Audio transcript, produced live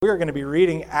We are going to be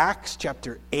reading Acts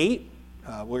chapter 8.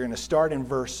 We're going to start in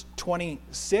verse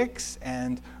 26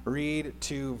 and read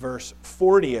to verse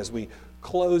 40 as we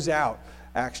close out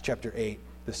Acts chapter 8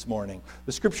 this morning.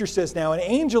 The scripture says, "Now an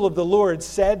angel of the Lord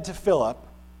said to Philip,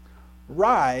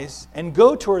 'Rise and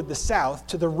go toward the south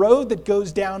to the road that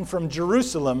goes down from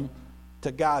Jerusalem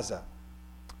to Gaza.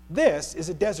 This is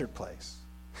a desert place.'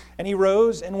 And he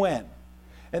rose and went.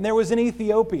 And there was an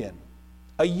Ethiopian,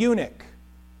 a eunuch,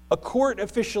 a court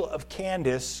official of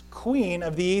Candace, queen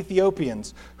of the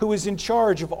Ethiopians, who was in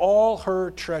charge of all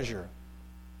her treasure.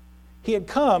 He had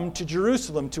come to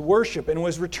Jerusalem to worship and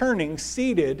was returning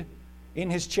seated in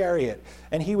his chariot.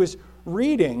 And he was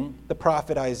reading the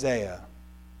prophet Isaiah.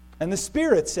 And the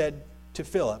Spirit said to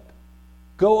Philip,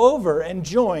 'Go over and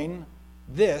join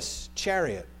this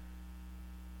chariot.'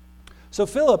 So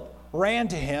Philip ran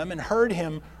to him and heard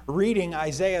him reading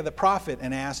Isaiah the prophet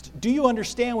and asked, 'Do you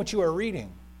understand what you are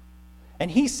reading?' And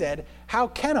he said, 'How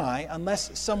can I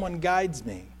unless someone guides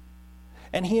me?'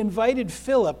 And he invited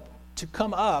Philip to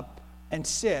come up and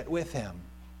sit with him.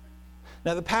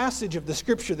 Now the passage of the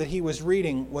scripture that he was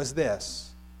reading was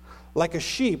this: 'Like a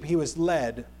sheep he was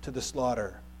led to the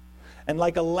slaughter, and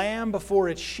like a lamb before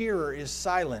its shearer is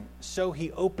silent, so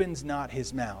he opens not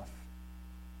his mouth.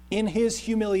 In his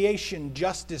humiliation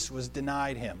justice was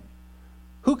denied him.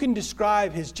 Who can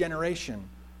describe his generation?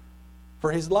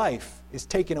 For his life is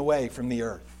taken away from the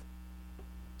earth.'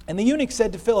 And the eunuch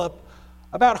said to Philip,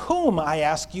 'About whom, I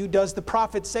ask you, does the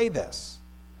prophet say this?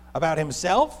 About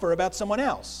himself or about someone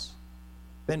else?'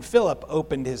 Then Philip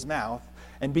opened his mouth,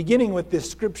 and beginning with this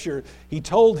scripture, he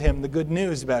told him the good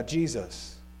news about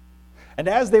Jesus. And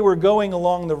as they were going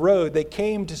along the road, they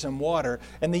came to some water,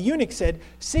 and the eunuch said,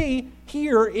 'See,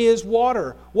 here is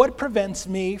water. What prevents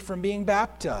me from being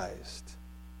baptized?'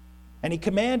 And he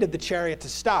commanded the chariot to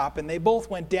stop, and they both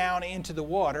went down into the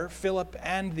water, Philip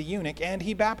and the eunuch, and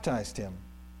he baptized him.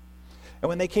 And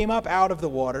when they came up out of the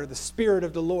water, the Spirit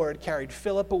of the Lord carried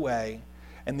Philip away,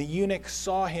 and the eunuch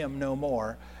saw him no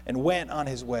more, and went on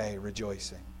his way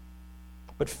rejoicing.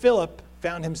 But Philip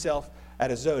found himself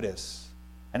at Azotus,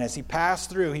 and as he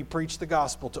passed through, he preached the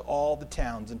gospel to all the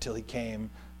towns until he came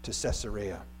to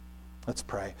Caesarea." Let's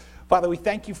pray. Father, we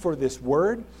thank you for this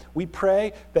word. We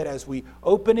pray that as we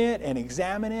open it and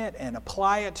examine it and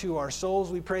apply it to our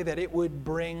souls, we pray that it would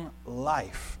bring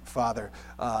life, Father,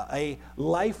 a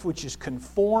life which is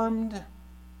conformed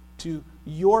to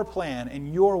your plan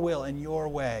and your will and your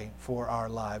way for our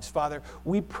lives. Father,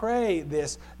 we pray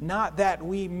this not that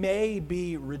we may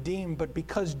be redeemed, but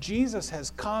because Jesus has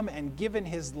come and given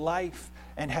his life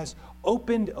and has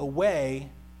opened a way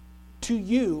to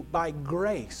you by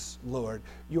grace, Lord.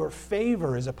 Your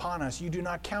favor is upon us. You do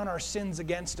not count our sins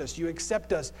against us. You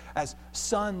accept us as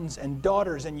sons and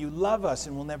daughters, and you love us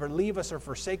and will never leave us or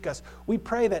forsake us. We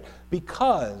pray that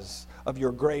because of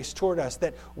your grace toward us,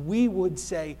 that we would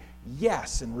say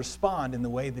yes and respond in the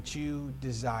way that you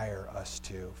desire us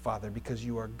to, Father, because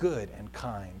you are good and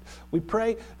kind. We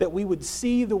pray that we would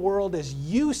see the world as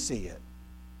you see it,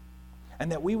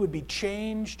 and that we would be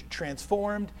changed,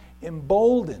 transformed,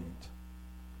 emboldened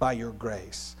by your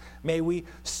grace. May we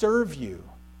serve you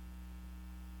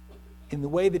in the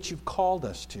way that you've called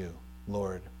us to,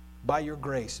 Lord, by your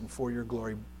grace and for your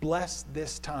glory. Bless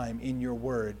this time in your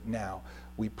word now,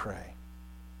 we pray.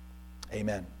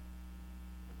 Amen.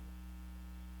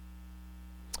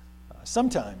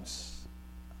 Sometimes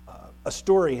a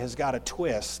story has got a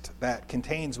twist that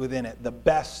contains within it the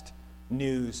best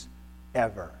news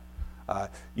ever.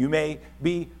 You may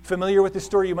be familiar with this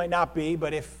story, you might not be,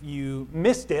 but if you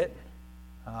missed it,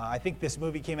 I think this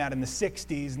movie came out in the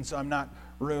 60s, and so I'm not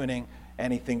ruining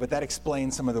anything, but that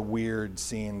explains some of the weird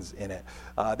scenes in it.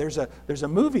 There's a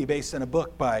movie based on a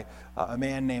book by a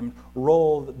man named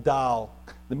Roald Dahl.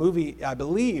 The movie, I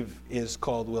believe, is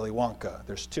called Willy Wonka.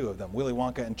 There's two of them, Willy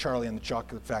Wonka and Charlie and the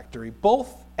Chocolate Factory.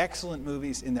 Both excellent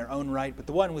movies in their own right, but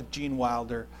the one with Gene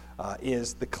Wilder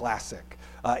is the classic.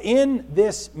 In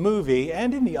this movie,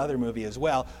 and in the other movie as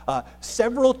well,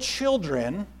 several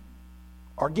children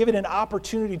are given an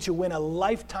opportunity to win a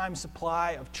lifetime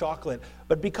supply of chocolate.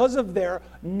 But because of their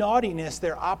naughtiness,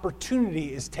 their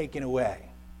opportunity is taken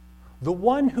away. The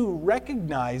one who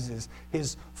recognizes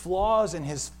his flaws and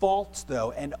his faults,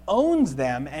 though, and owns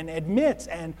them and admits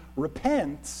and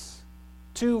repents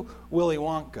to Willy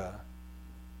Wonka,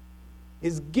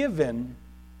 is given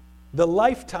the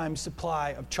lifetime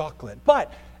supply of chocolate.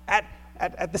 But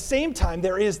at the same time,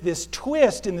 there is this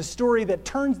twist in the story that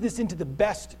turns this into the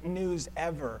best news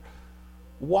ever.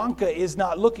 Wonka is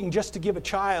not looking just to give a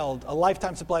child a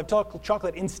lifetime supply of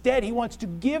chocolate. Instead, he wants to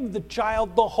give the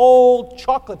child the whole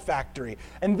chocolate factory.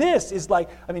 And this is like,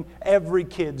 every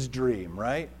kid's dream,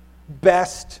 right?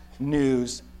 Best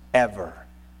news ever.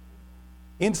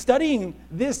 In studying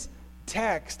this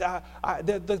text,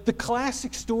 the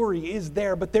classic story is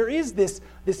there, but there is this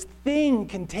thing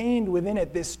contained within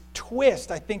it, this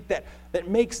twist, I think, that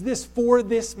makes this, for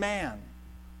this man,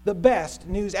 the best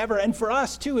news ever. And for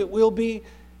us, too, it will be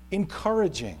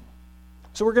encouraging.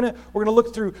 So we're going to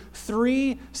look through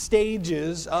 3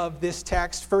 stages of this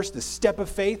text. First, the step of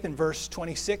faith in verse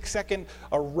 26. Second,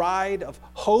 a ride of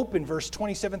hope in verse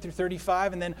 27 through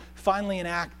 35. And then finally, an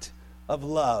act of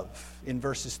love in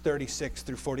verses 36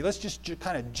 through 40. Let's just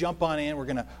kind of jump on in. We're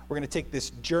going to take this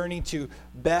journey to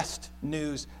best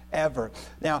news ever.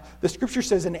 Now, the scripture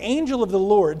says, an angel of the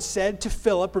Lord said to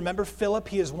Philip, remember Philip,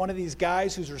 he is one of these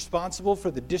guys who's responsible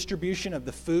for the distribution of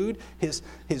the food. His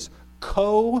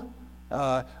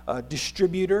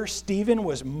distributor, Stephen,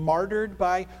 was martyred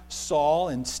by Saul,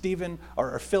 and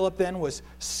Philip then was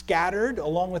scattered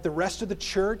along with the rest of the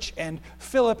church. And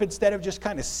Philip, instead of just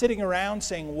kind of sitting around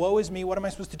saying, woe is me, what am I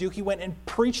supposed to do? He went and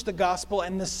preached the gospel,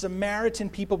 and the Samaritan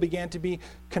people began to be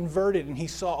converted, and he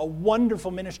saw a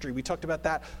wonderful ministry. We talked about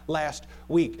that last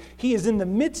week. He is in the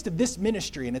midst of this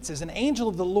ministry, and it says, an angel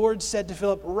of the Lord said to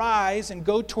Philip, rise and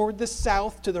go toward the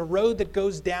south to the road that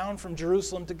goes down from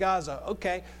Jerusalem to Gaza.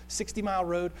 Okay, 60-mile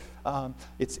road.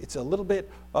 It's a little bit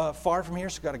far from here,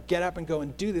 so you've got to get up and go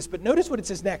and do this. But notice what it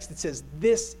says next. It says,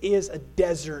 this is a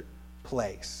desert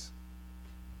place.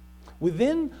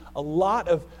 Within a lot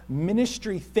of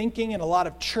ministry thinking and a lot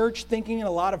of church thinking and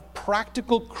a lot of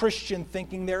practical Christian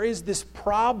thinking, there is this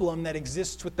problem that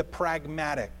exists with the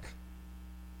pragmatic.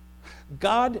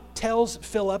 God tells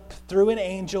Philip through an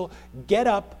angel, get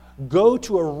up, go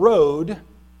to a road,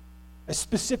 a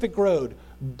specific road,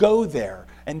 go there.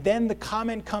 And then the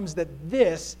comment comes that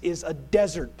this is a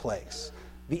desert place.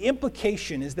 The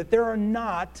implication is that there are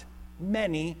not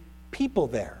many people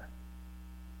there.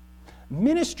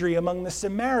 Ministry among the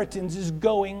Samaritans is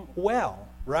going well,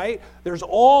 right? There's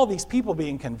all these people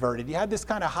being converted. You had this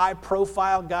kind of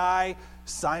high-profile guy,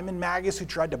 Simon Magus, who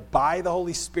tried to buy the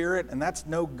Holy Spirit, and that's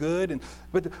no good.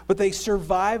 But they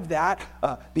survived that.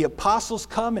 The apostles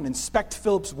come and inspect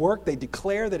Philip's work. They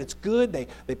declare that it's good.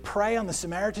 They pray on the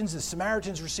Samaritans. The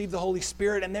Samaritans receive the Holy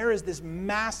Spirit, and there is this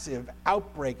massive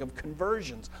outbreak of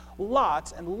conversions.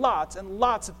 Lots and lots and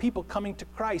lots of people coming to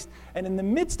Christ. And in the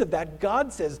midst of that,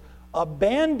 God says,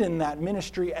 abandon that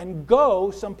ministry and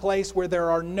go someplace where there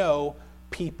are no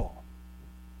people.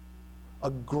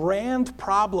 A grand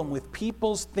problem with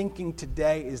people's thinking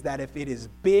today is that if it is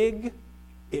big,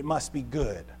 it must be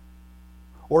good.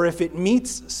 Or if it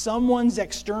meets someone's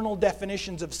external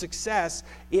definitions of success,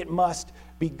 it must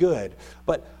be good.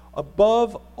 But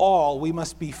above all, we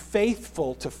must be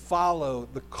faithful to follow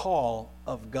the call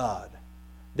of God.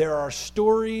 There are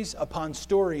stories upon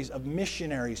stories of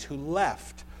missionaries who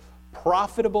left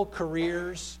profitable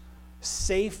careers,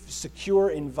 safe,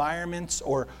 secure environments,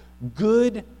 or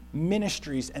good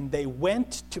ministries, and they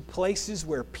went to places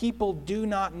where people do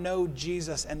not know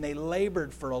Jesus, and they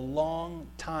labored for a long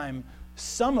time,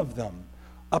 some of them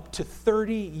up to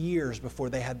 30 years before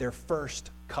they had their first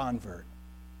convert.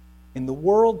 In the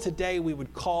world today, we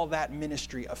would call that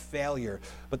ministry a failure,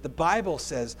 but the Bible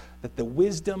says that the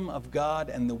wisdom of God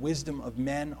and the wisdom of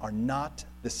men are not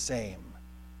the same.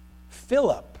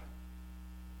 Philip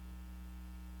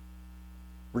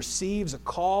receives a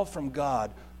call from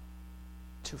God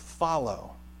to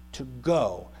follow, to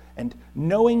go. And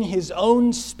knowing his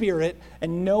own spirit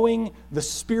and knowing the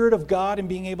Spirit of God and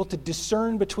being able to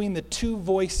discern between the two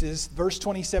voices, verse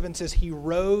 27 says, he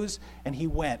rose and he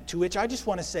went. To which I just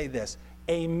want to say this,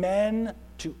 amen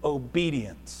to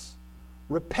obedience.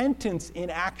 Repentance in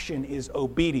action is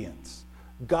obedience.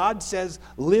 God says,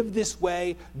 live this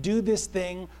way, do this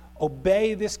thing,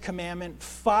 obey this commandment,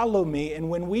 follow me. And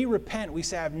when we repent, we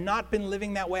say, I've not been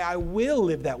living that way. I will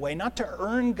live that way, not to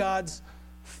earn God's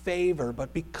favor,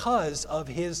 but because of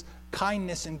his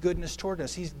kindness and goodness toward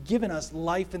us. He's given us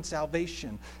life and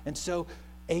salvation. And so,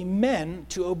 amen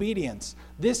to obedience.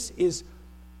 This is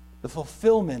the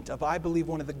fulfillment of, I believe,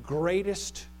 one of the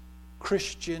greatest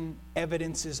Christian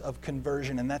evidences of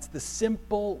conversion, and that's the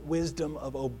simple wisdom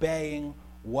of obeying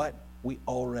what we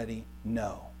already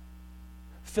know.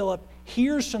 Philip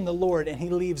hears from the Lord and he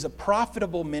leaves a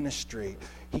profitable ministry.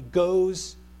 He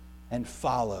goes and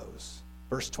follows.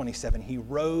 Verse 27, he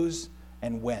rose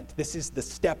and went. This is the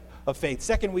step of faith.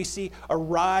 Second, we see a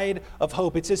ride of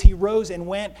hope. It says he rose and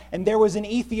went, and there was an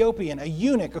Ethiopian, a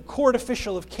eunuch, a court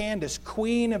official of Candace,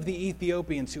 queen of the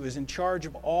Ethiopians, who was in charge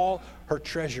of all her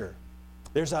treasure.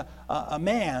 There's a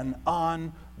man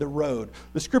on the road.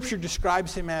 The scripture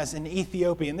describes him as an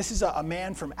Ethiopian. This is a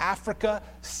man from Africa,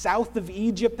 south of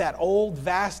Egypt, that old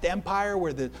vast empire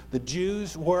where the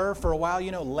Jews were for a while,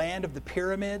 land of the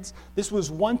pyramids. This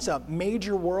was once a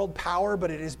major world power,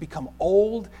 but it has become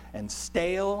old and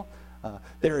stale.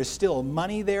 There is still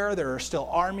money there. There are still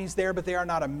armies there, but they are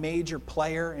not a major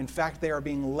player. In fact, they are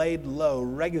being laid low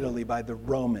regularly by the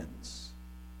Romans.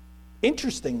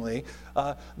 Interestingly,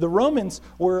 the Romans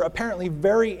were apparently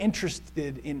very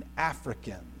interested in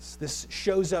Africans. This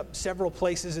shows up several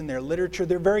places in their literature.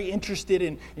 They're very interested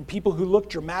in people who look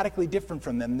dramatically different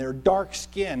from them. Their dark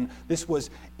skin, this was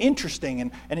interesting.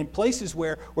 And in places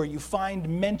where you find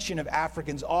mention of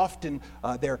Africans, often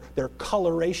their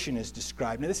coloration is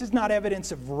described. Now, this is not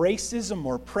evidence of racism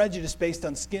or prejudice based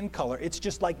on skin color. It's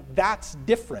just like that's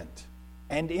different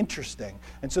and interesting.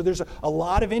 And so there's a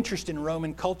lot of interest in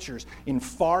Roman cultures, in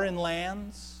foreign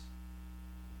lands.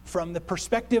 From the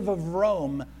perspective of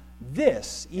Rome,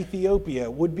 this,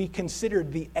 Ethiopia, would be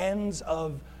considered the ends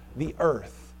of the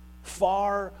earth,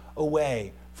 far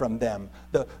away from them,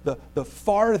 the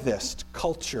farthest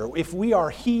culture. If we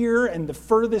are here and the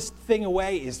furthest thing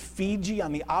away is Fiji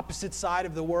on the opposite side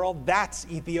of the world, that's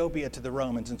Ethiopia to the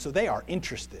Romans. And so they are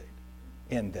interested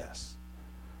in this.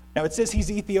 Now, it says he's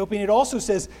Ethiopian. It also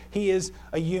says he is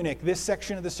a eunuch. This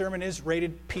section of the sermon is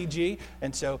rated PG,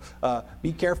 and so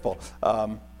be careful.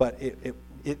 But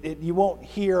you won't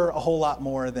hear a whole lot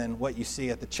more than what you see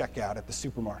at the checkout at the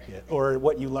supermarket or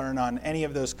what you learn on any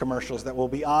of those commercials that will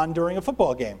be on during a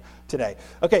football game today.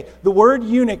 Okay, the word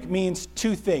eunuch means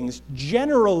two things.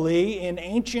 Generally, in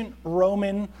ancient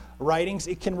Roman writings,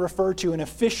 it can refer to an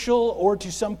official or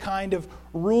to some kind of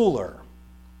ruler.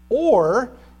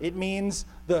 Or it means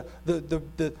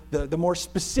the more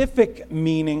specific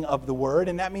meaning of the word,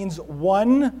 and that means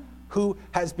one who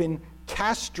has been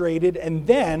castrated and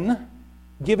then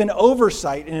given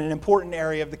oversight in an important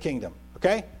area of the kingdom.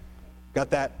 Okay? Got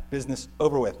that business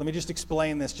over with. Let me just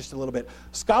explain this just a little bit.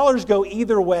 Scholars go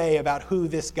either way about who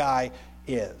this guy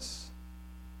is.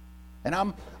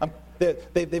 And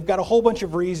they've got a whole bunch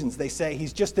of reasons. They say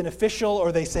he's just an official,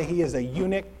 or they say he is a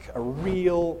eunuch, a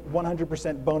real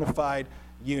 100% bona fide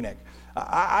eunuch.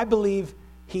 I believe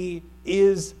he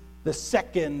is the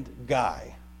second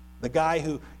guy, the guy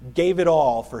who gave it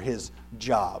all for his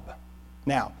job.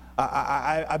 Now,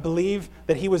 I believe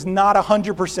that he was not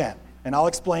 100%, and I'll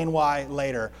explain why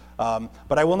later,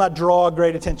 but I will not draw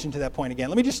great attention to that point again.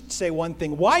 Let me just say one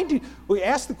thing. We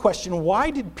ask the question,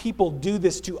 why did people do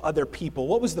this to other people?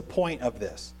 What was the point of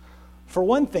this? For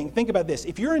one thing, think about this.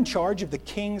 If you're in charge of the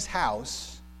king's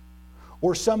house,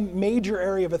 or some major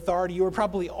area of authority, you were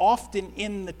probably often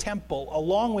in the temple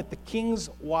along with the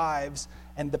king's wives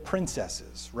and the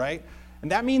princesses, right? And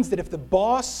that means that if the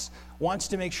boss wants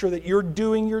to make sure that you're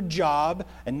doing your job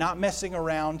and not messing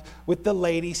around with the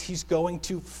ladies, he's going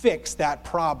to fix that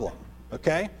problem,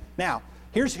 okay? Now,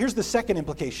 here's the second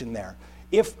implication there.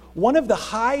 If one of the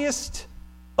highest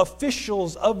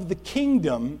officials of the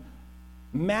kingdom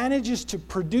manages to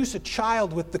produce a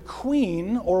child with the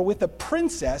queen or with a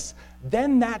princess,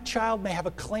 then that child may have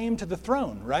a claim to the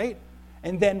throne, right?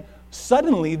 And then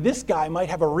suddenly this guy might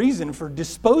have a reason for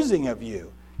disposing of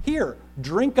you. Here,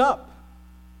 drink up.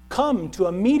 Come to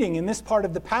a meeting in this part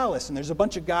of the palace, and there's a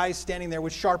bunch of guys standing there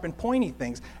with sharp and pointy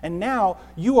things, and now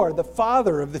you are the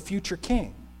father of the future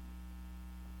king.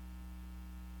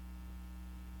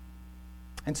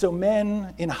 And so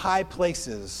men in high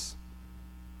places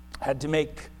had to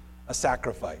make a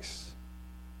sacrifice.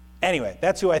 Anyway,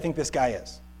 that's who I think this guy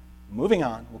is. Moving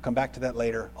on, we'll come back to that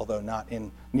later, although not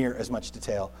in near as much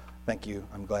detail. Thank you,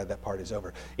 I'm glad that part is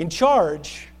over. In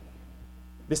charge,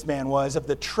 this man was, of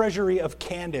the treasury of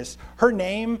Candace. Her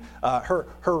name, her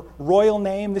royal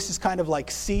name, this is kind of like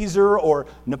Caesar or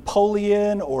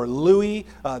Napoleon or Louis,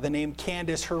 the name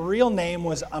Candace. Her real name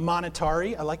was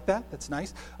Amonitari. I like that, that's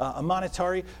nice.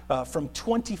 Amonitari, from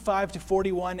 25 to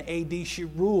 41 AD, she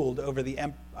ruled over the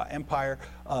empire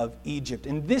of Egypt.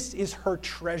 And this is her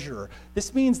treasurer.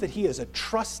 This means that he is a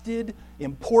trusted,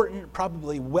 important,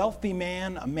 probably wealthy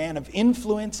man, a man of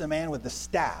influence, a man with a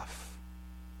staff.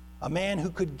 A man who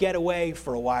could get away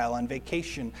for a while on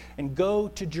vacation and go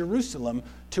to Jerusalem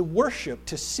to worship,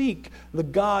 to seek the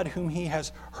God whom he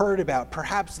has heard about.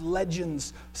 Perhaps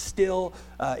legends still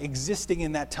existing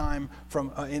in that time,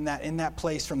 in that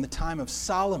place from the time of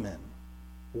Solomon.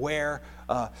 where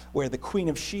the Queen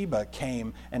of Sheba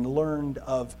came and learned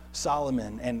of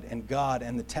Solomon and God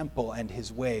and the temple and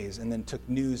his ways, and then took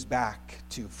news back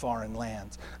to foreign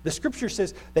lands. The scripture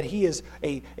says that he is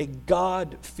a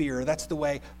God-fearer. That's the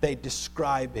way they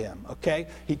describe him, okay?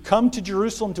 He'd come to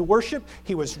Jerusalem to worship.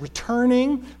 He was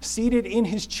returning, seated in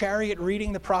his chariot,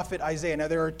 reading the prophet Isaiah. Now,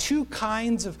 there are two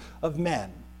kinds of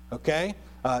men, okay?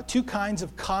 Two kinds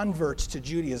of converts to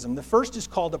Judaism. The first is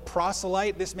called a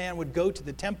proselyte. This man would go to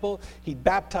the temple. He'd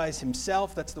baptize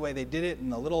himself. That's the way they did it,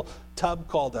 in a little tub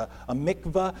called a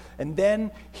mikvah. And then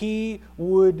he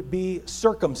would be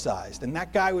circumcised. And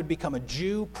that guy would become a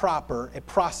Jew proper, a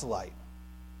proselyte.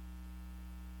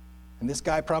 And this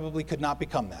guy probably could not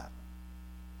become that.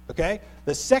 Okay?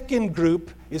 The second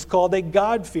group is called a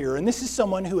God-fearer, and this is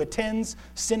someone who attends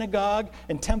synagogue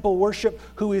and temple worship,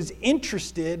 who is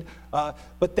interested,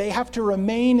 but they have to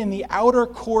remain in the outer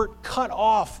court, cut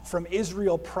off from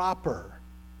Israel proper.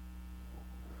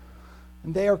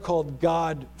 And they are called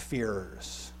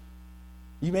God-fearers.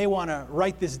 You may want to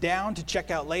write this down to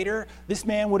check out later. This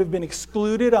man would have been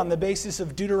excluded on the basis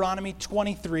of Deuteronomy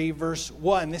 23, verse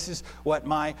 1. This is what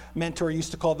my mentor used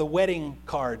to call the wedding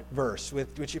card verse,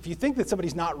 which if you think that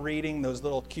somebody's not reading those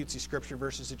little cutesy scripture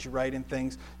verses that you write in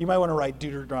things, you might want to write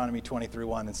Deuteronomy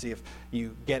 23:1 and see if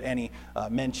you get any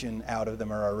mention out of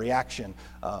them or a reaction.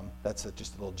 That's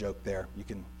just a little joke there. You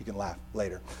can laugh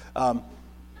later.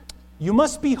 You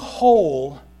must be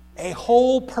whole, a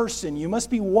whole person. You must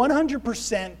be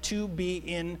 100% to be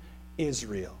in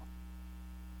Israel.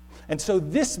 And so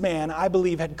this man, I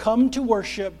believe, had come to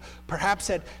worship, perhaps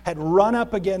had run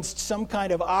up against some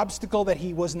kind of obstacle that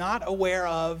he was not aware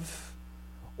of,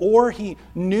 or he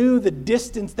knew the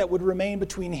distance that would remain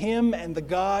between him and the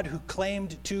God who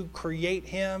claimed to create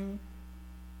him.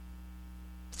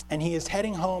 And he is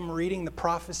heading home reading the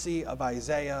prophecy of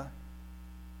Isaiah,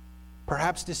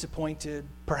 perhaps disappointed,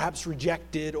 perhaps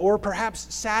rejected, or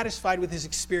perhaps satisfied with his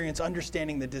experience,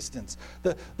 understanding the distance.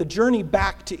 The journey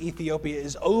back to Ethiopia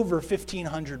is over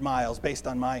 1,500 miles based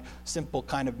on my simple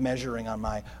kind of measuring on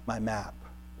my map.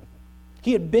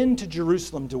 He had been to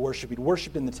Jerusalem to worship. He'd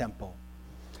worshiped in the temple.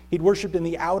 He'd worshiped in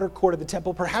the outer court of the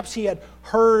temple. Perhaps he had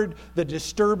heard the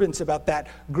disturbance about that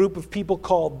group of people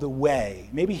called the Way.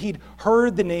 Maybe he'd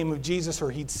heard the name of Jesus,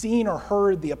 or he'd seen or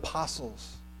heard the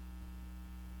apostles.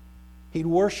 He'd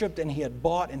worshiped, and he had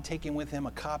bought and taken with him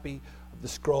a copy of the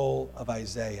scroll of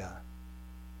Isaiah.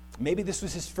 Maybe this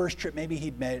was his first trip. Maybe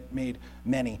he'd made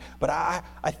many. But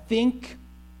I think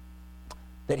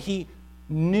that he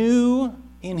knew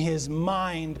in his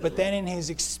mind, but then in his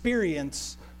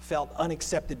experience, felt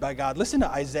unaccepted by God. Listen to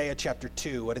Isaiah chapter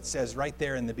 2, what it says right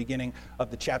there in the beginning of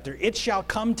the chapter. It shall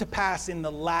come to pass in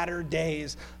the latter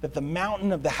days that the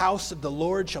mountain of the house of the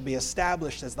Lord shall be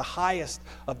established as the highest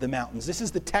of the mountains. This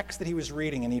is the text that he was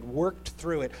reading, and he'd worked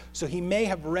through it. So he may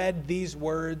have read these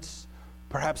words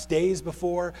perhaps days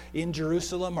before in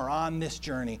Jerusalem or on this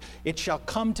journey. It shall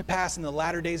come to pass in the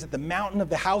latter days that the mountain of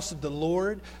the house of the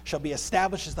Lord shall be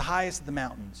established as the highest of the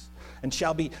mountains, and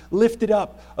shall be lifted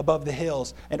up above the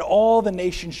hills, and all the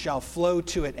nations shall flow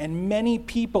to it. And many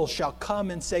people shall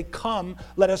come and say, Come,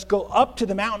 let us go up to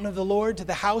the mountain of the Lord, to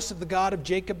the house of the God of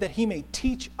Jacob, that he may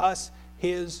teach us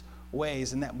his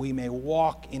ways, and that we may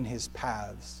walk in his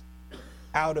paths.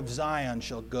 Out of Zion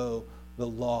shall go the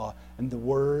law and the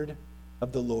word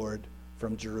of the Lord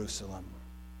from Jerusalem.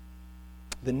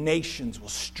 The nations will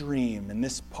stream, and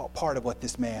this part of what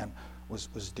this man was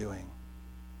doing.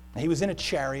 He was in a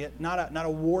chariot, not a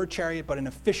war chariot, but an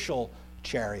official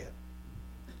chariot.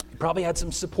 He probably had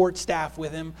some support staff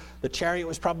with him. The chariot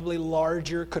was probably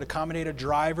larger, could accommodate a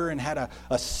driver, and had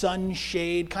a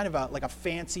sunshade, kind of like a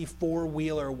fancy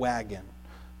four-wheeler wagon,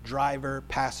 driver,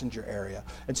 passenger area.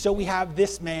 And so we have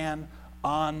this man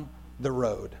on the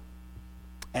road,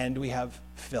 and we have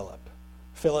Philip.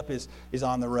 Philip is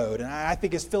on the road, and I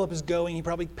think as Philip is going, he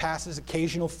probably passes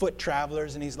occasional foot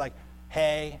travelers, and he's like,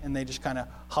 hey, and they just kind of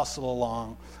hustle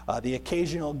along. The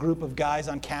occasional group of guys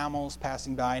on camels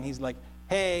passing by, and he's like,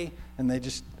 hey, and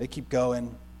they keep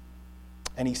going.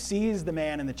 And he sees the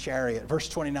man in the chariot. Verse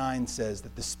 29 says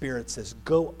that the Spirit says,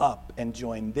 go up and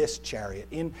join this chariot.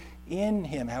 In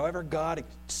him, however God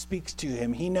speaks to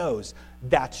him, he knows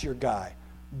that's your guy.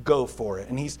 Go for it.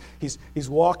 And he's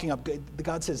walking up.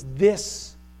 God says,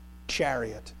 this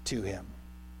chariot to him.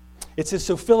 It says,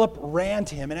 so Philip ran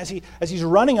to him, and as he's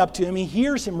running up to him, he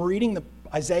hears him reading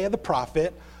Isaiah the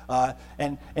prophet,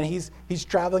 and he's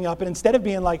traveling up, and instead of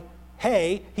being like,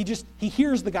 hey, he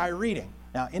hears the guy reading.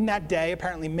 Now, in that day,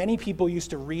 apparently many people used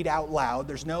to read out loud.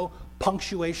 There's no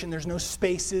punctuation, there's no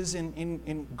spaces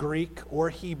in Greek or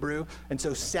Hebrew, and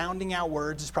so sounding out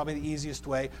words is probably the easiest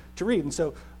way to read. And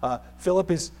so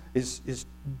Philip is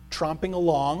tromping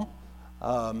along.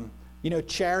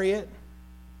 Chariot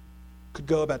could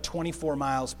go about 24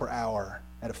 miles per hour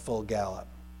at a full gallop.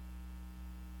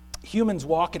 Humans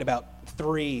walk at about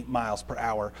 3 miles per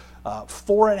hour.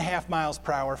 4.5 miles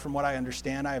per hour, from what I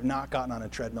understand, I have not gotten on a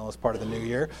treadmill as part of the new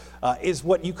year, is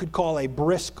what you could call a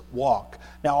brisk walk.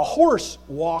 Now, a horse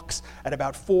walks at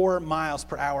about 4 miles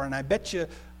per hour, and I bet you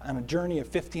on a journey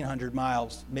of 1,500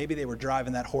 miles, maybe they were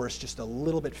driving that horse just a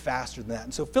little bit faster than that.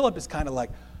 And so Philip is kind of like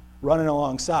running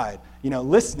alongside,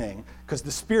 listening, because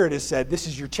the Spirit has said, this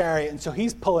is your chariot. And so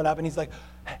he's pulling up, and he's like,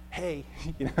 hey,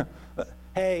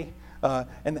 hey.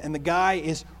 And the guy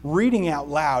is reading out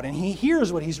loud, and he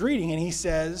hears what he's reading, and he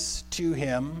says to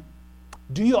him,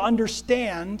 do you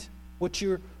understand what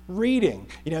you're reading?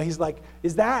 He's like,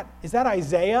 is that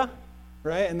Isaiah?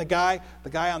 Right? And the guy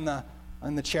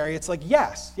on the chariot's like,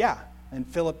 yes, yeah. And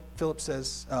Philip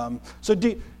says,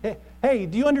 do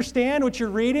you understand what you're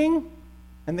reading?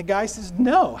 And the guy says,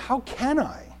 no, how can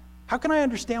I? How can I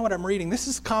understand what I'm reading? This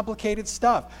is complicated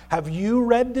stuff. Have you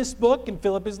read this book? And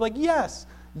Philip is like, yes,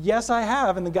 I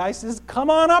have. And the guy says, come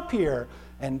on up here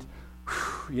and,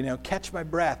 catch my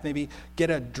breath. Maybe get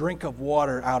a drink of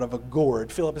water out of a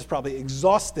gourd. Philip is probably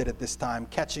exhausted at this time,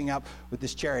 catching up with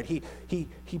this chariot. He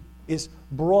is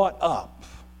brought up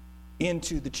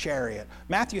into the chariot.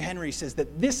 Matthew Henry says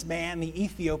that this man, the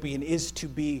Ethiopian, is to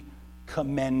be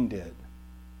commended.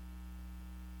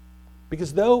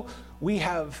 Because though we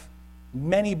have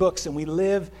many books and we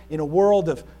live in a world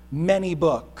of many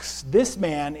books, this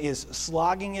man is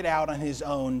slogging it out on his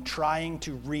own, trying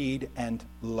to read and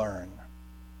learn.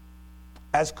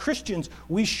 As Christians,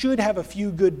 we should have a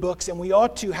few good books and we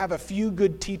ought to have a few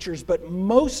good teachers, but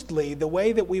mostly the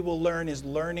way that we will learn is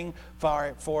learning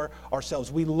for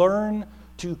ourselves. We learn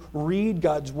to read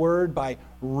God's word by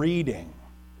reading.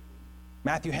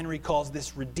 Matthew Henry calls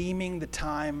this redeeming the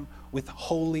time with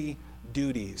holy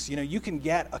duties. You can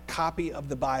get a copy of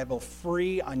the Bible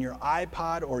free on your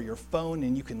iPod or your phone,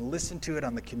 and you can listen to it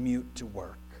on the commute to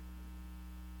work.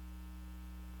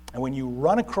 And when you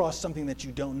run across something that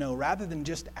you don't know, rather than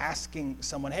just asking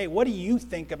someone, hey, what do you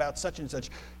think about such and such,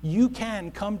 you can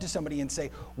come to somebody and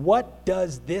say, what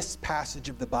does this passage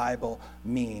of the Bible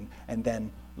mean? And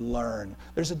then learn.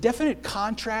 There's a definite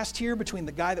contrast here between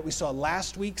the guy that we saw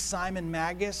last week, Simon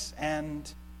Magus,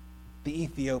 and the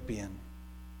Ethiopian.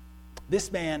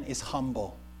 This man is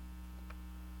humble.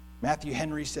 Matthew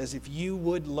Henry says, if you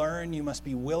would learn, you must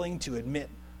be willing to admit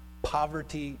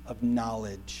poverty of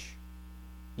knowledge.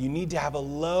 You need to have a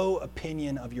low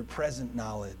opinion of your present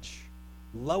knowledge,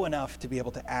 low enough to be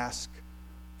able to ask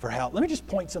for help. Let me just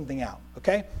point something out,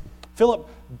 okay? Philip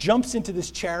jumps into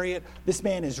this chariot. This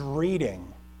man is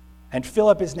reading, and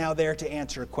Philip is now there to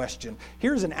answer a question.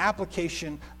 Here's an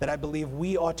application that I believe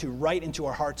we ought to write into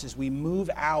our hearts as we move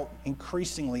out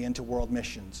increasingly into world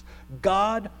missions.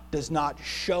 God does not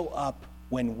show up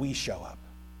when we show up.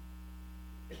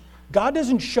 God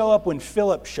doesn't show up when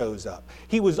Philip shows up.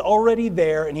 He was already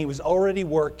there, and he was already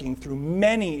working through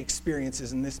many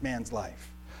experiences in this man's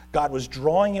life. God was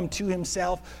drawing him to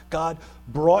himself. God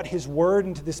brought his word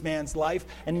into this man's life.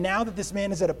 And now that this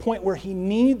man is at a point where he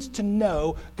needs to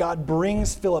know, God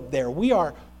brings Philip there. We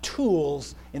are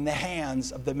tools in the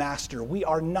hands of the master. We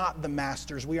are not the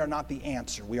masters. We are not the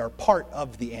answer. We are part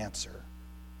of the answer.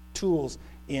 Tools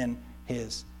in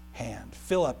his hand.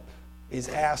 Philip is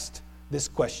asked this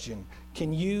question: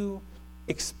 can you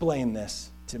explain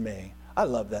this to me? I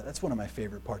love that. That's one of my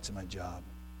favorite parts of my job.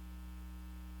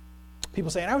 People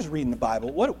saying, I was reading the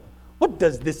Bible. What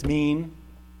does this mean?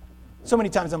 So many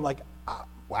times I'm like,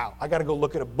 wow, I got to go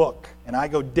look at a book. And I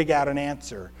go dig out an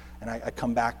answer. And I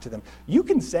come back to them. You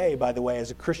can say, by the way,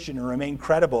 as a Christian, and remain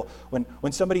credible,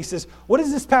 when somebody says, what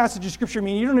does this passage of Scripture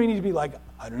mean? You don't need to be like,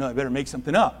 I don't know, I better make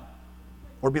something up.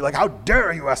 Or be like, how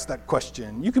dare you ask that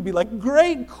question? You could be like,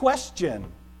 great question.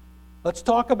 Let's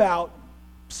talk about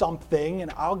something,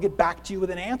 and I'll get back to you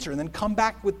with an answer. And then come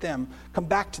back to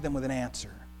them with an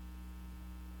answer.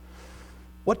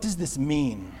 What does this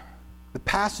mean? The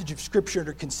passage of Scripture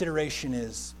under consideration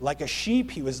is, like a sheep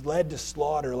he was led to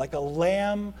slaughter, like a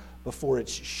lamb before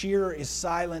its shearer is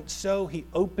silent, so he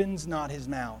opens not his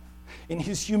mouth. In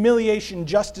his humiliation,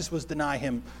 justice was denied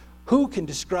him. Who can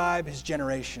describe his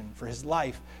generation? For his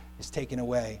life is taken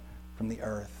away from the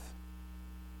earth.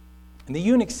 And the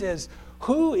eunuch says,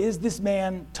 who is this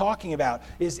man talking about?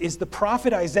 Is the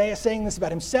prophet Isaiah saying this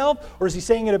about himself, or is he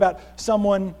saying it about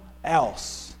someone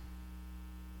else?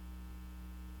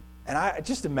 And I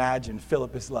just imagine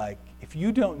Philip is like, if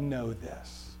you don't know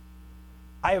this,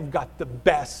 I have got the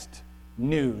best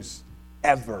news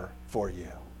ever for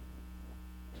you.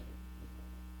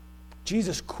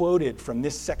 Jesus quoted from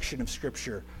this section of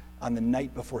Scripture on the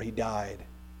night before he died.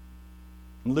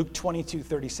 In Luke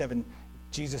 22:37,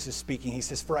 Jesus is speaking. He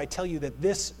says, "For I tell you that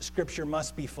this Scripture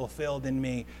must be fulfilled in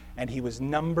me, and he was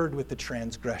numbered with the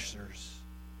transgressors.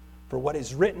 For what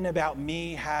is written about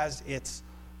me has its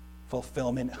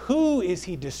fulfillment." Who is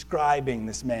he describing,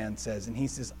 this man says? And he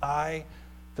says,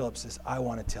 Philip says, I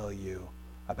want to tell you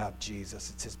about Jesus.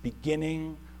 It says,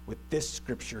 beginning with this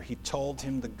Scripture, he told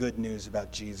him the good news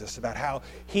about Jesus, about how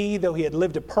he, though he had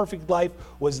lived a perfect life,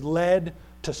 was led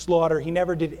to slaughter. He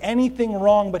never did anything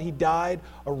wrong, but he died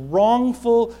a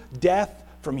wrongful death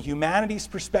from humanity's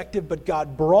perspective, but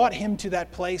God brought him to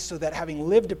that place so that having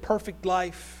lived a perfect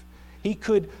life, he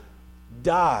could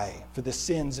die for the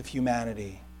sins of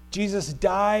humanity. Jesus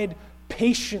died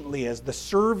patiently as the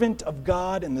servant of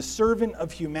God and the servant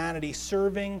of humanity,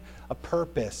 serving a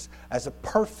purpose as a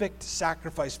perfect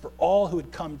sacrifice for all who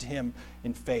had come to him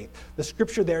in faith. The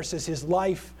Scripture there says his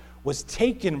life was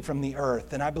taken from the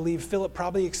earth. And I believe Philip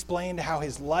probably explained how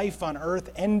his life on earth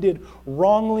ended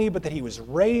wrongly, but that he was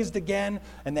raised again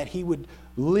and that he would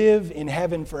live in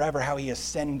heaven forever, how he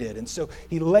ascended. And so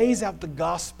he lays out the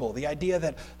gospel, the idea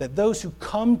that those who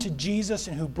come to Jesus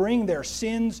and who bring their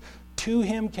sins to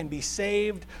him can be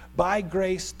saved by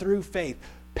grace through faith,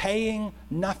 paying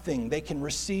nothing. They can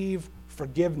receive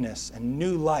forgiveness and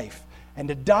new life and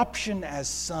adoption as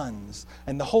sons,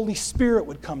 and the Holy Spirit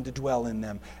would come to dwell in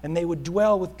them, and they would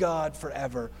dwell with God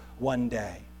forever one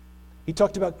day. He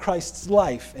talked about Christ's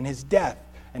life and his death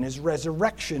and his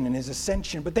resurrection and his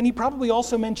ascension, but then he probably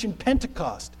also mentioned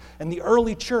Pentecost and the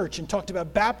early church and talked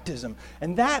about baptism.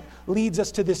 And that leads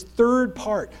us to this third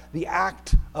part, the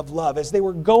act of love. As they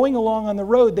were going along on the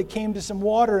road, they came to some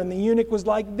water, and the eunuch was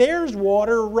like, "There's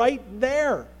water right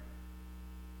there.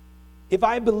 If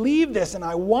I believe this and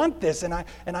I want this and I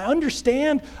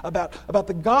understand about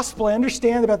the gospel, I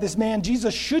understand about this man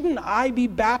Jesus, shouldn't I be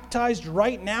baptized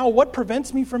right now? What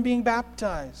prevents me from being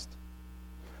baptized?"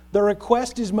 The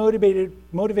request is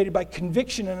motivated by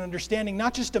conviction and understanding,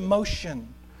 not just emotion.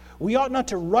 We ought not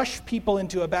to rush people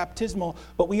into a baptismal,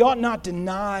 but we ought not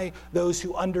deny those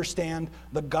who understand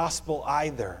the gospel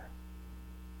either.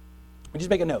 Just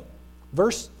make a note.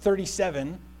 Verse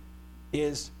 37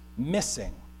 is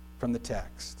missing from the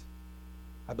text.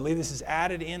 I believe this is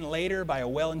added in later by a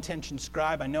well-intentioned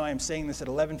scribe. I know I am saying this at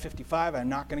 11:55. I'm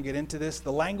not going to get into this.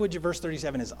 The language of verse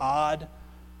 37 is odd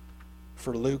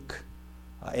for Luke.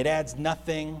 It adds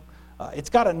nothing.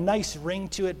 It's got a nice ring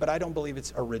to it, but I don't believe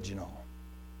it's original.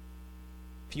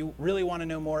 If you really want to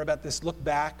know more about this, look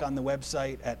back on the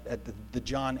website at the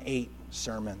John 8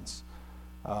 sermons,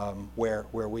 where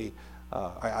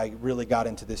I really got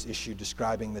into this issue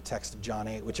describing the text of John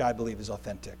 8, which I believe is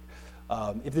authentic.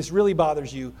 If this really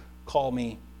bothers you, call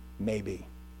me maybe.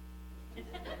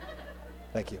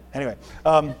 Thank you. Anyway,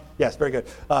 yes, very good.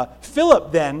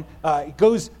 Philip then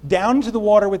goes down to the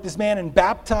water with this man and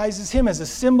baptizes him as a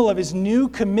symbol of his new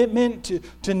commitment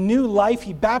to new life.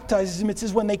 He baptizes him. It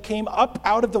says when they came up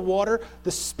out of the water,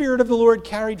 the Spirit of the Lord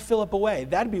carried Philip away.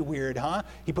 That'd be weird, huh?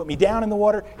 He put me down in the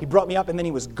water, he brought me up, and then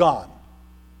he was gone.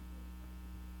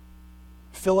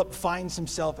 Philip finds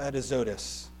himself at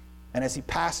Azotus, and as he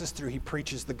passes through, he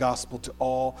preaches the gospel to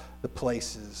all the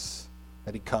places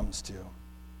that he comes to.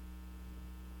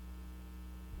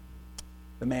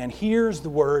 The man hears the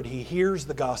word, he hears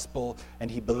the gospel, and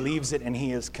he believes it, and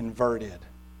he is converted.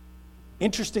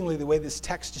 Interestingly, the way this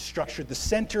text is structured, the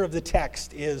center of the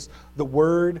text is the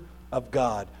word of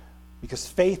God, because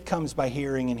faith comes by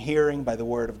hearing, and hearing by the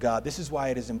word of God. This is why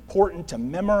it is important to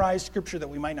memorize Scripture, that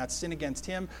we might not sin against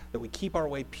him, that we keep our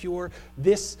way pure.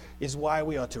 This is why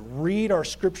we ought to read our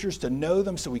Scriptures, to know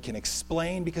them so we can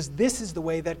explain, because this is the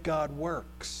way that God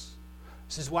works.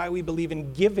 This is why we believe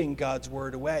in giving God's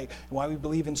word away, and why we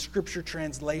believe in Scripture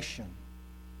translation.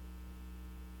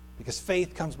 Because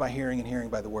faith comes by hearing, and hearing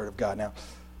by the word of God. Now,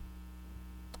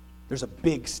 there's a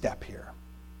big step here.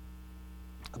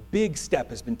 A big step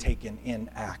has been taken in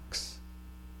Acts.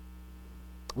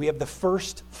 We have the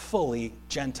first fully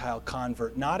Gentile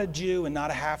convert, not a Jew and not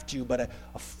a half-Jew, but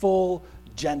a full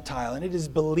Gentile. And it is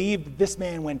believed that this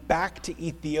man went back to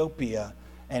Ethiopia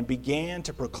and began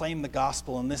to proclaim the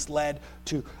gospel, and this led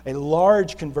to a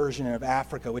large conversion of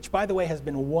Africa, which, by the way, has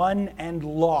been won and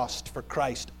lost for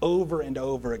Christ over and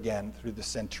over again through the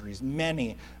centuries.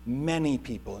 Many, many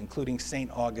people, including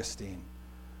St. Augustine,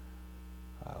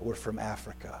 were from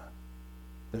Africa.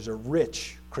 There's a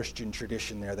rich Christian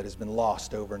tradition there that has been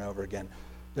lost over and over again.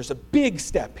 There's a big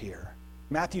step here.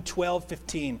 Matthew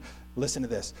 12:15. Listen to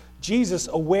this. Jesus,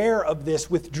 aware of this,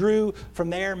 withdrew from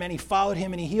there. Many followed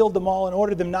him, and he healed them all and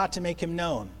ordered them not to make him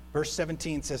known. Verse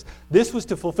 17 says, this was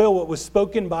to fulfill what was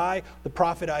spoken by the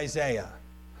prophet Isaiah.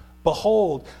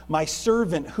 Behold, my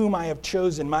servant whom I have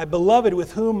chosen, my beloved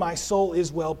with whom my soul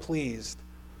is well pleased.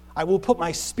 I will put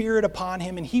my spirit upon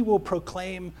him, and he will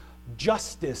proclaim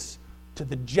justice to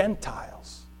the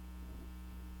Gentiles.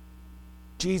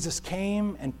 Jesus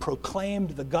came and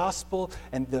proclaimed the gospel,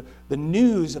 and the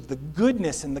news of the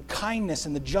goodness and the kindness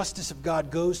and the justice of God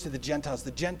goes to the Gentiles.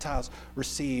 The Gentiles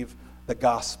receive the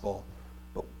gospel.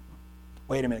 But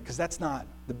wait a minute, because that's not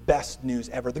the best news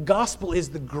ever. The gospel is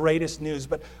the greatest news,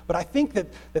 but I think that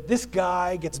this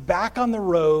guy gets back on the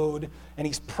road, and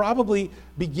he's probably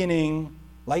beginning,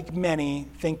 like many,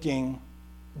 thinking,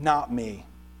 not me.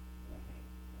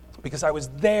 Because I was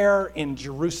there in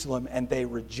Jerusalem and they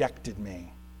rejected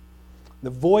me. The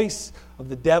voice of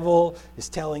the devil is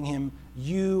telling him,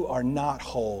 you are not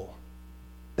whole.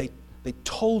 They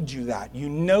told you that. You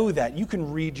know that. You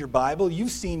can read your Bible.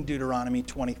 You've seen Deuteronomy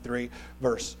 23,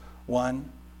 verse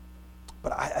 1.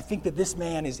 But I think that this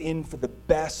man is in for the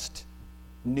best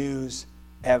news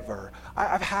ever.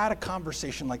 I've had a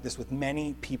conversation like this with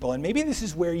many people, and maybe this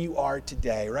is where you are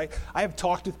today, right? I have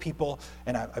talked with people,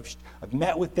 and I've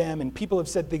met with them, and people have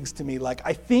said things to me like,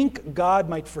 I think God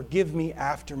might forgive me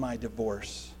after my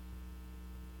divorce.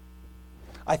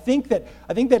 I think that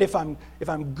if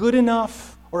I'm good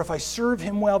enough, or if I serve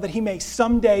him well, that he may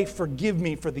someday forgive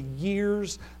me for the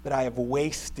years that I have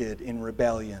wasted in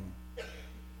rebellion.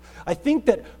 I think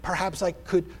that perhaps I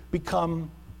could become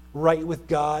right with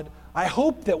God. I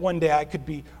hope that one day I could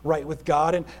be right with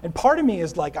God. And part of me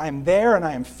is like, I'm there and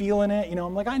I am feeling it. You know,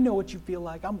 I'm like, I know what you feel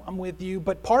like. I'm with you.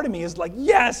 But part of me is like,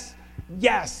 yes,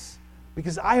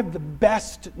 because I have the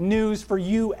best news for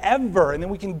you ever. And then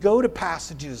we can go to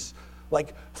passages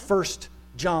like 1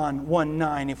 John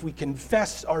 1:9. If we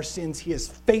confess our sins, he is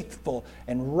faithful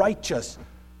and righteous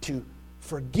to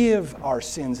forgive our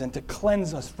sins and to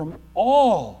cleanse us from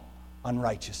all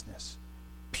unrighteousness,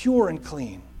 pure and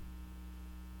clean.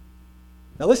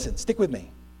 Now listen, stick with me.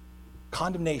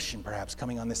 Condemnation perhaps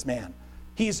coming on this man.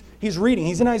 He's reading,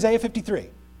 he's in Isaiah 53.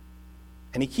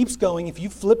 And he keeps going. If you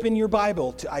flip in your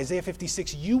Bible to Isaiah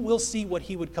 56, you will see what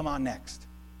he would come on next.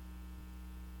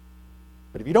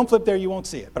 But if you don't flip there, you won't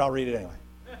see it, but I'll read it anyway.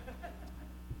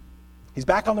 He's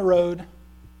back on the road.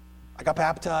 I got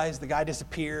baptized, the guy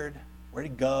disappeared. Where'd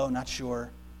he go? Not sure.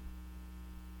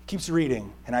 He keeps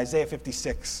reading, and Isaiah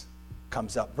 56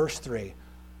 comes up. Verse 3.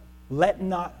 Let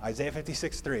not, Isaiah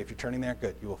 56:3, if you're turning there,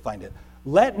 good, you will find it.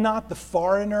 Let not the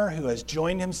foreigner who has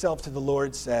joined himself to the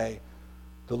Lord say,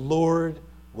 the Lord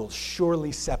will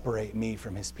surely separate me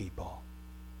from his people.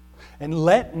 And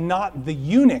let not the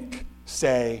eunuch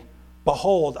say,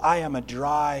 behold, I am a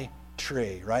dry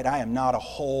tree, right? I am not a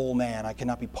whole man. I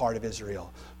cannot be part of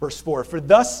Israel. Verse 4, for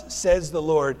thus says the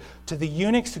Lord to the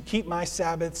eunuchs who keep my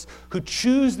Sabbaths, who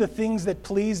choose the things that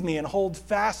please me and hold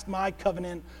fast my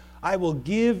covenant, I will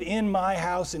give in my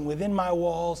house and within my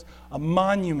walls a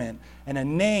monument and a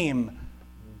name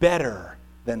better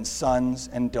than sons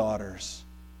and daughters.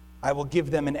 I will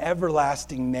give them an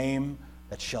everlasting name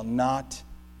that shall not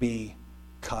be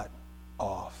cut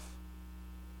off.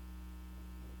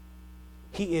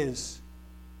 He is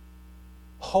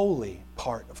wholly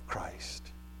part of Christ.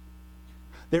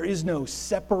 There is no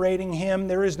separating him.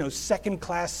 There is no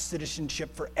second-class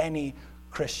citizenship for any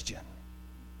Christian.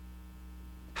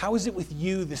 How is it with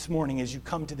you this morning as you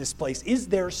come to this place? Is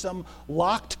there some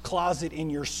locked closet in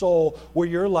your soul where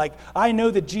you're like, I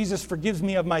know that Jesus forgives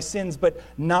me of my sins, but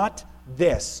not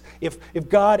this? If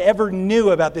God ever knew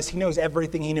about this, he knows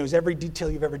everything. He knows every detail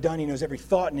you've ever done. He knows every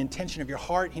thought and intention of your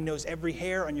heart. He knows every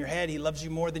hair on your head. He loves you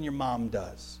more than your mom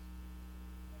does.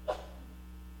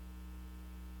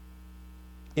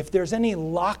 If there's any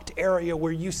locked area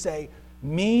where you say,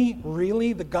 me,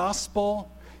 really, the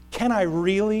gospel? Can I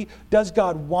really? Does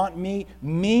God want me?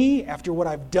 Me, after what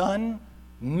I've done?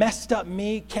 Messed up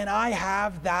me? Can I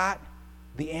have that?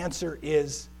 The answer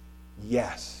is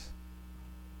yes.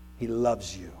 He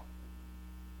loves you.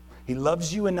 He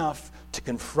loves you enough to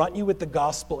confront you with the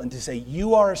gospel and to say,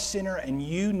 you are a sinner and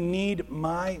you need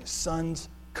my son's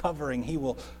covering. He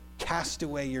will cast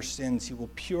away your sins. He will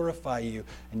purify you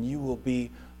and you will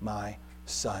be my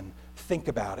son. Think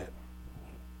about it.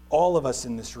 All of us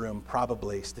in this room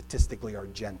probably statistically are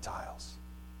Gentiles.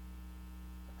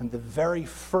 And the very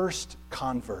first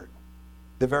convert,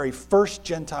 the very first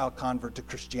Gentile convert to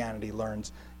Christianity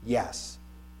learns, yes,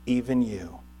 even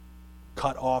you,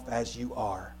 cut off as you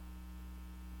are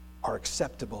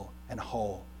acceptable and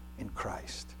whole in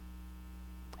Christ.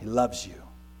 He loves you.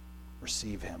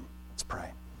 receive him. Let's pray.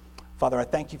 Father, I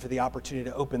thank you for the opportunity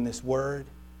to open this word.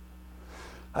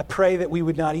 I pray that we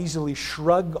would not easily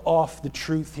shrug off the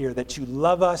truth here, that you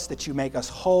love us, that you make us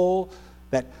whole,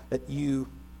 that you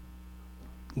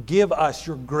give us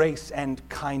your grace and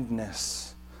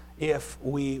kindness if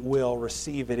we will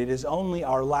receive it. It is only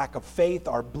our lack of faith,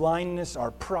 our blindness,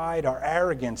 our pride, our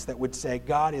arrogance that would say,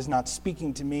 God is not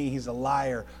speaking to me, he's a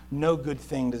liar, no good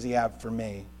thing does he have for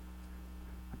me.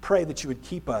 I pray that you would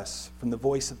keep us from the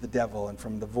voice of the devil and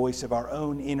from the voice of our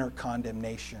own inner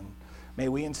condemnation. May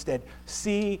we instead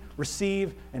see,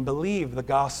 receive, and believe the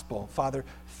gospel. Father,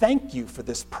 thank you for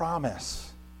this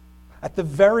promise. At the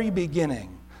very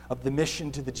beginning of the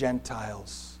mission to the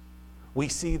Gentiles, we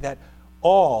see that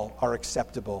all are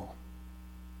acceptable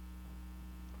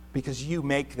because you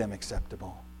make them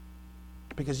acceptable,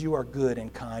 because you are good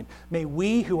and kind. May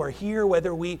we who are here,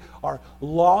 whether we are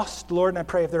lost, Lord, and I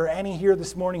pray if there are any here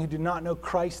this morning who do not know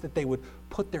Christ, that they would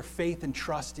put their faith and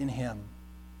trust in him,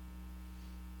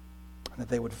 and that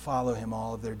they would follow him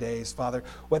all of their days. Father,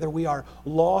 whether we are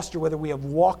lost or whether we have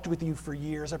walked with you for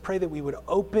years, I pray that we would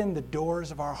open the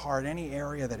doors of our heart, any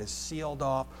area that is sealed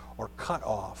off or cut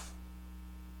off,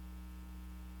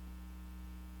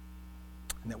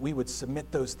 and that we would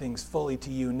submit those things fully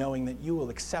to you, knowing that you will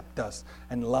accept us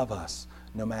and love us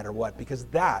no matter what, because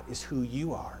that is who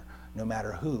you are, no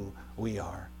matter who we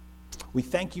are. We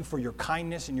thank you for your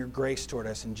kindness and your grace toward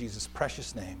us in Jesus'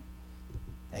 precious name.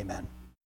 Amen.